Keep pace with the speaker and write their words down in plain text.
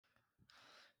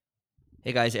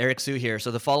Hey guys, Eric Sue here.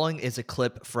 So the following is a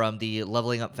clip from the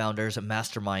Leveling Up Founders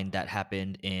Mastermind that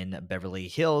happened in Beverly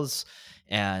Hills.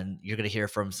 And you're going to hear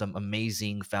from some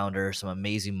amazing founders, some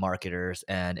amazing marketers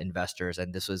and investors.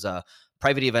 And this was a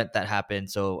private event that happened.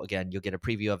 So again, you'll get a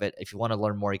preview of it. If you want to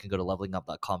learn more, you can go to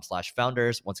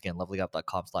levelingup.com/founders. Once again,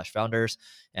 levelingup.com/founders.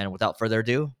 And without further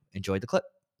ado, enjoy the clip.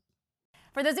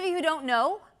 For those of you who don't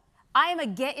know, I am a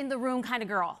get in the room kind of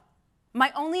girl.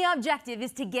 My only objective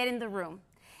is to get in the room.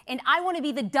 And I want to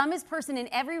be the dumbest person in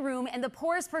every room and the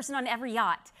poorest person on every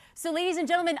yacht. So ladies and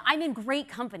gentlemen, I'm in great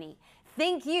company.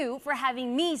 Thank you for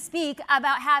having me speak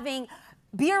about having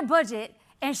beer budget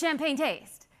and champagne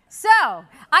taste. So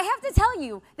I have to tell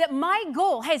you that my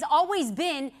goal has always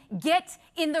been get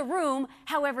in the room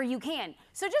however you can.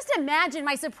 So just imagine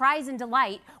my surprise and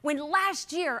delight when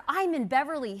last year I'm in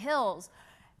Beverly Hills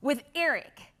with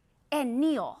Eric and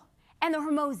Neil and the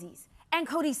Hermosis and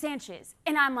Cody Sanchez.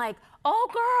 And I'm like, oh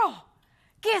girl,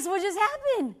 guess what just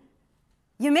happened?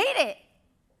 You made it.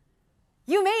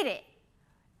 You made it.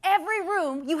 Every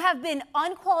room you have been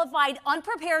unqualified,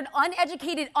 unprepared,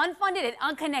 uneducated, unfunded, and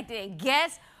unconnected. And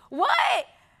guess what?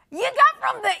 You got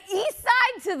from the east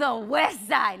side to the west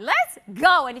side. Let's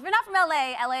go. And if you're not from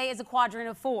LA, LA is a quadrant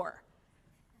of 4.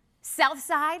 South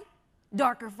side,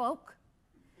 darker folk.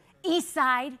 East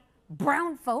side,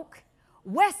 brown folk.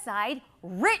 West side,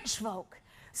 rich folk.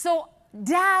 So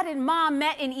Dad and Mom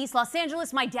met in East Los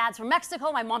Angeles. My dad's from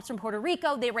Mexico, my mom's from Puerto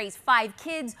Rico. They raised 5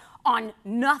 kids on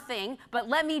nothing. But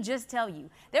let me just tell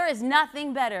you, there is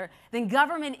nothing better than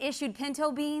government-issued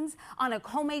pinto beans on a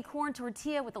homemade corn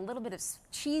tortilla with a little bit of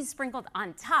cheese sprinkled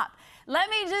on top. Let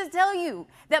me just tell you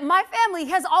that my family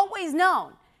has always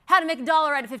known how to make a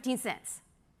dollar out of 15 cents.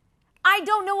 I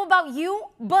don't know about you,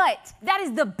 but that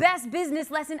is the best business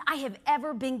lesson I have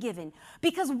ever been given.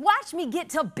 Because watch me get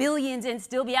to billions and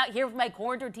still be out here with my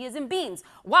corn tortillas and beans.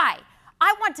 Why?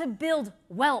 I want to build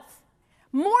wealth.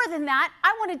 More than that,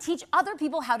 I want to teach other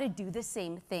people how to do the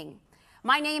same thing.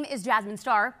 My name is Jasmine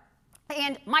Starr,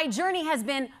 and my journey has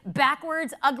been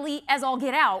backwards, ugly as all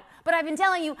get out. But I've been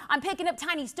telling you, I'm picking up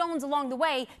tiny stones along the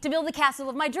way to build the castle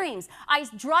of my dreams. I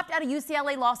dropped out of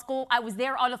UCLA Law School. I was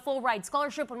there on a full ride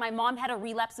scholarship when my mom had a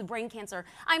relapse of brain cancer.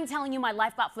 I'm telling you, my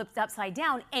life got flipped upside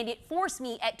down, and it forced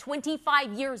me at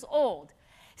 25 years old,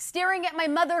 staring at my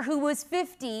mother who was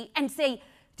 50 and say,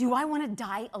 do I want to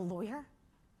die a lawyer?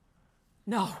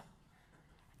 No,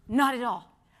 not at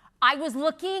all. I was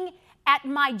looking at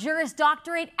my Juris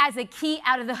Doctorate as a key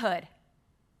out of the hood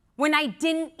when I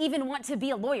didn't even want to be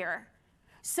a lawyer.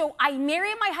 So I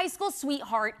married my high school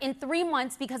sweetheart in 3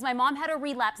 months because my mom had a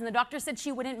relapse and the doctor said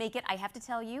she wouldn't make it. I have to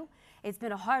tell you, it's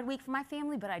been a hard week for my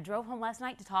family, but I drove home last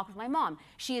night to talk with my mom.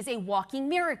 She is a walking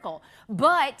miracle.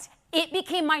 But it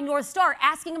became my North Star,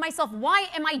 asking myself, why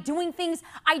am I doing things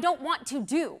I don't want to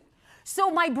do?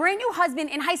 So my brand new husband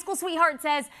and high school sweetheart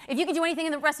says, if you could do anything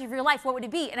in the rest of your life, what would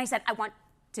it be? And I said, I want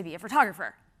to be a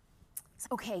photographer. It's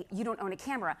okay, you don't own a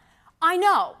camera. I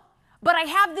know, but I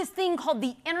have this thing called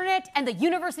the internet and the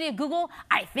University of Google.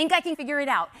 I think I can figure it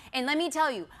out. And let me tell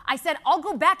you, I said, I'll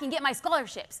go back and get my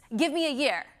scholarships. Give me a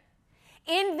year.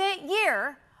 In that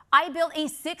year, I built a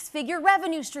 6-figure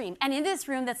revenue stream. And in this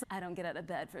room, I don't get out of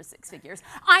bed for 6 figures.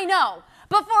 I know,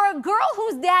 but for a girl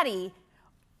whose daddy,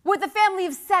 with a family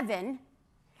of 7,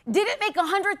 didn't make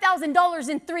 $100,000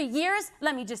 in 3 years,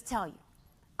 let me just tell you,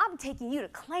 I'm taking you to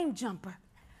Claim Jumper.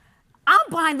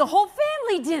 I'm buying the whole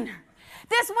family dinner.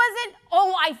 This wasn't,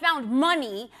 oh, I found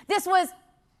money. This was,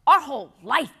 our whole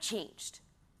life changed.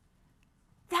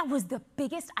 That was the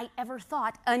biggest I ever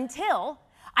thought until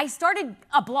I started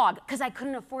a blog because I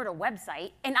couldn't afford a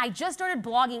website. And I just started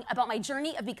blogging about my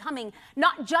journey of becoming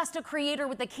not just a creator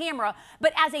with a camera,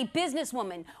 but as a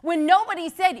businesswoman when nobody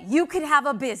said you could have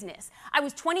a business. I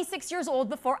was 26 years old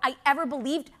before I ever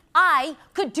believed I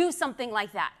could do something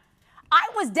like that. I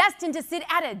was destined to sit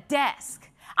at a desk.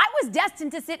 I was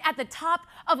destined to sit at the top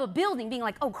of a building being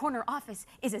like, oh, corner office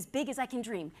is as big as I can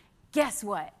dream. Guess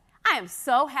what? I am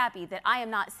so happy that I am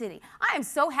not sitting. I am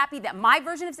so happy that my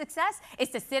version of success is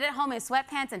to sit at home in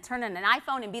sweatpants and turn on an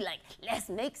iPhone and be like, let's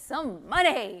make some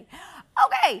money.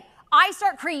 Okay, I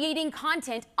start creating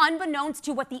content unbeknownst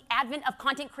to what the advent of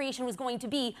content creation was going to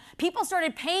be. People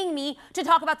started paying me to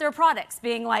talk about their products,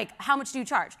 being like, how much do you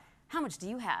charge? How much do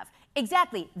you have?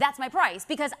 Exactly, that's my price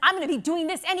because I'm gonna be doing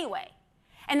this anyway.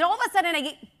 And then all of a sudden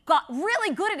I got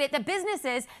really good at it. The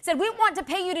businesses said, we want to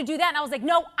pay you to do that. And I was like,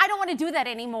 no, I don't want to do that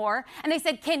anymore. And they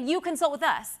said, can you consult with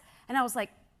us? And I was like,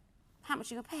 how much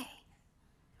are you gonna pay?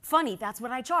 Funny, that's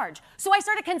what I charge. So I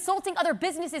started consulting other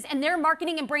businesses and their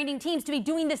marketing and branding teams to be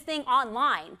doing this thing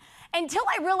online until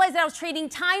I realized that I was trading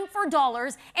time for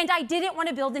dollars and I didn't want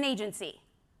to build an agency.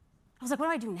 I was like, what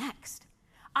do I do next?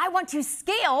 I want to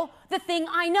scale the thing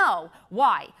I know.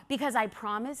 Why? Because I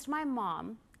promised my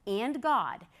mom and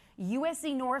God,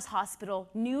 USC Norris Hospital,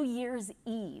 New Year's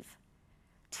Eve,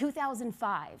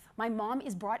 2005. My mom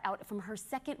is brought out from her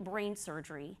second brain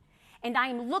surgery, and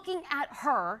I'm looking at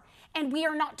her, and we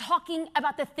are not talking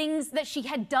about the things that she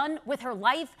had done with her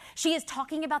life. She is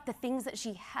talking about the things that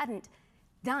she hadn't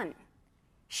done.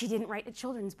 She didn't write a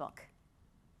children's book.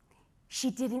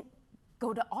 She didn't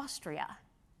go to Austria.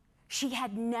 She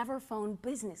had never flown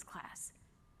business class.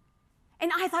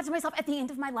 And I thought to myself, at the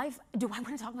end of my life, do I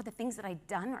want to talk about the things that I'd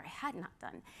done or I had not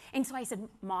done? And so I said,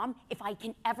 Mom, if I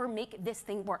can ever make this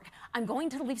thing work, I'm going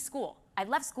to leave school. I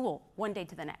left school one day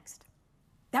to the next.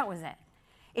 That was it.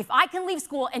 If I can leave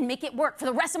school and make it work for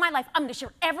the rest of my life, I'm going to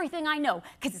share everything I know,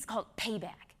 because it's called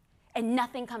payback, and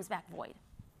nothing comes back void.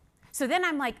 So then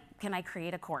I'm like, can I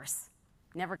create a course?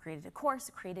 Never created a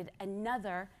course, created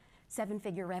another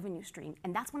 7-figure revenue stream.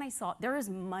 And that's when I saw there is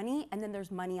money, and then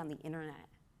there's money on the internet.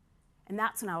 And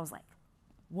that's when I was like,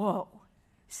 whoa,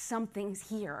 something's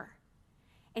here.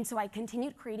 And so I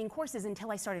continued creating courses until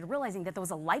I started realizing that there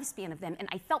was a lifespan of them, and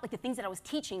I felt like the things that I was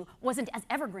teaching wasn't as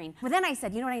evergreen. But then I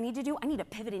said, you know what I need to do? I need to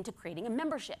pivot into creating a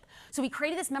membership. So we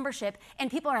created this membership,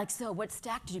 and people are like, so what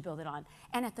stack did you build it on?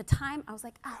 And at the time, I was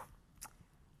like, oh,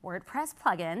 WordPress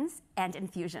plugins and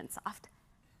Infusionsoft.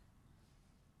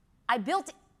 I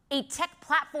built a tech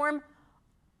platform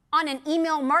on an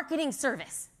email marketing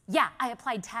service. Yeah, I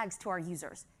applied tags to our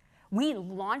users. We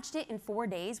launched it in 4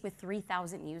 days with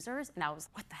 3,000 users, and I was,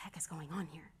 what the heck is going on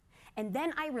here? And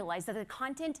then I realized that the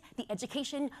content, the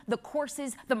education, the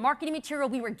courses, the marketing material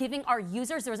we were giving our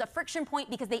users, there was a friction point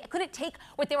because they couldn't take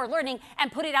what they were learning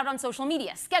and put it out on social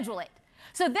media, schedule it.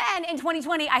 So then in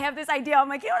 2020, I have this idea. I'm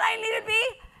like, you know what I need to be?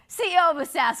 CEO of a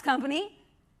SaaS company.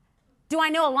 Do I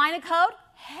know a line of code?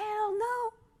 Hell no.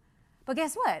 But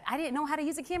guess what? I didn't know how to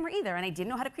use a camera either, and I didn't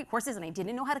know how to create courses, and I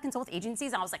didn't know how to consult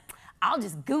agencies, and I was like, I'll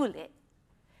just Google it.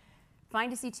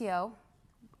 Find a CTO.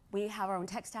 We have our own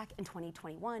tech stack. In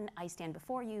 2021, I stand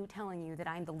before you telling you that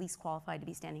I'm the least qualified to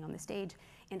be standing on the stage,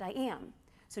 and I am.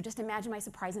 So just imagine my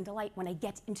surprise and delight when I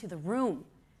get into the room,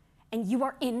 and you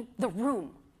are in the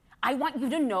room. I want you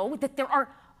to know that there are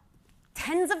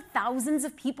tens of thousands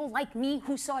of people like me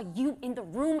who saw you in the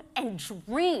room and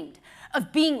dreamed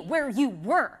of being where you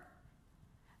were.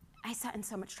 I sat in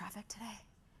so much traffic today.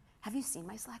 Have you seen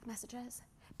my Slack messages?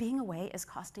 Being away is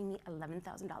costing me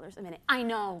 $11,000 a minute. I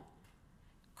know.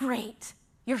 Great.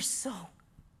 You're so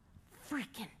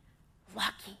freaking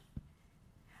lucky.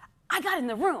 I got in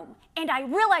the room, and I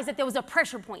realized that there was a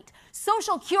pressure point.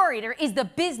 Social Curator is the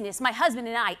business my husband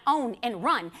and I own and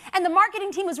run, and the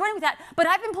marketing team was running with that, but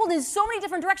I've been pulled in so many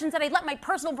different directions that I let my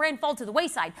personal brand fall to the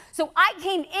wayside. So I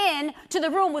came in to the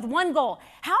room with one goal.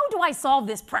 How do I solve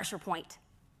this pressure point?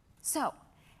 So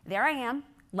there I am,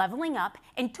 leveling up,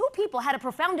 and two people had a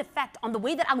profound effect on the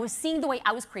way that I was seeing the way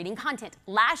I was creating content.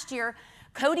 Last year,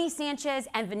 Cody Sanchez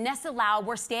and Vanessa Lau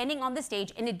were standing on the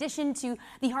stage in addition to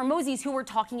the Hermosis who were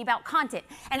talking about content.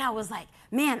 And I was like,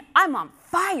 man, I'm on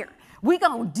fire. We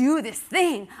gonna do this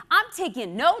thing. I'm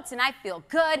taking notes and I feel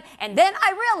good. And then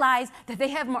I realized that they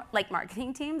have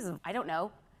marketing teams of, I don't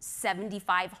know,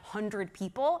 7,500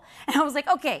 people. And I was like,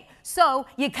 okay, so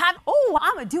you got, oh,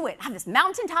 I'm gonna do it. I have this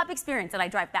mountaintop experience and I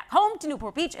drive back home to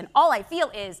Newport Beach and all I feel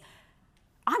is,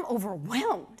 I'm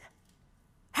overwhelmed.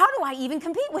 How do I even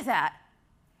compete with that?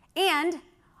 And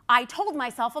I told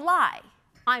myself a lie.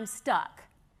 I'm stuck.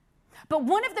 But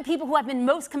one of the people who I've been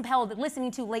most compelled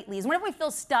listening to lately is whenever we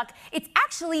feel stuck, it's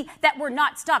actually that we're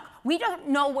not stuck. We don't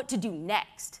know what to do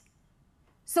next.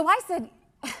 So I said,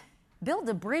 build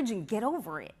a bridge and get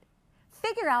over it.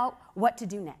 Figure out what to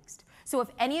do next. So if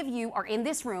any of you are in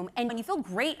this room and when you feel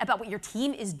great about what your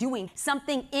team is doing,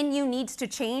 something in you needs to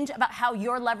change about how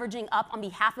you're leveraging up on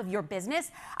behalf of your business,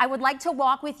 I would like to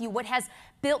walk with you what has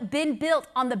been built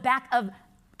on the back of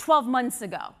 12 months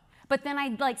ago. But then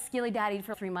I skilly daddied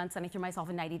for 3 months and I threw myself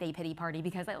a 90-day pity party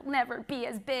because I'll never be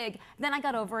as big. Then I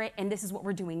got over it and this is what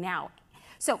we're doing now.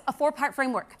 So a 4-part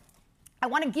framework. I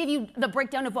want to give you the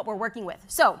breakdown of what we're working with.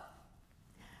 So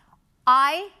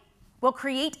I will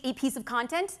create a piece of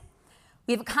content.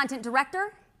 We have a content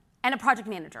director and a project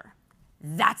manager.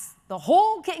 That's the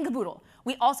whole kit and caboodle.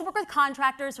 We also work with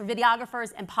contractors for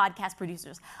videographers and podcast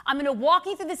producers. I'm gonna walk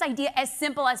you through this idea as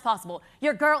simple as possible.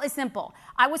 Your girl is simple.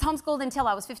 I was homeschooled until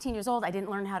I was 15 years old. I didn't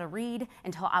learn how to read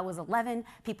until I was 11.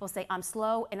 People say I'm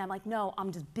slow, and I'm like, no,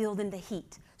 I'm just building the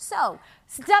heat. So,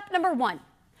 step number 1.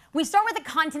 We start with a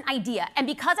content idea, and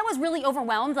because I was really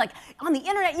overwhelmed, on the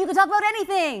internet, you can talk about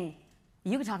anything.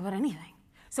 You can talk about anything.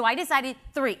 So I decided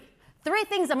 3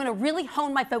 things I'm gonna really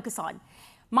hone my focus on.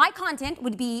 My content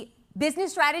would be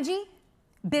business strategy,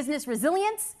 business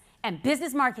resilience, and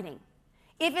business marketing.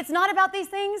 If it's not about these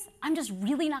things, I'm just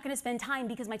really not going to spend time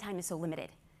because my time is so limited.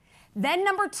 Then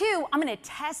number 2, I'm going to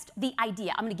test the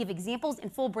idea. I'm going to give examples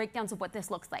and full breakdowns of what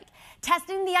this looks like.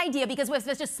 Testing the idea, because with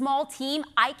such a small team,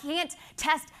 I can't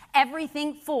test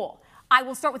everything full. I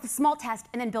will start with a small test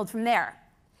and then build from there.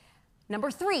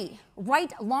 Number 3,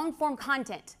 write long-form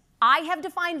content. I have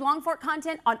defined long-form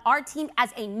content on our team as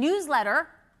a newsletter,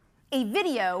 a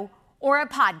video, or a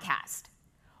podcast.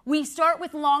 We start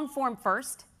with long-form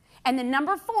first, and then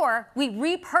number 4, we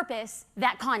repurpose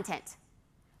that content.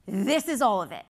 This is all of it.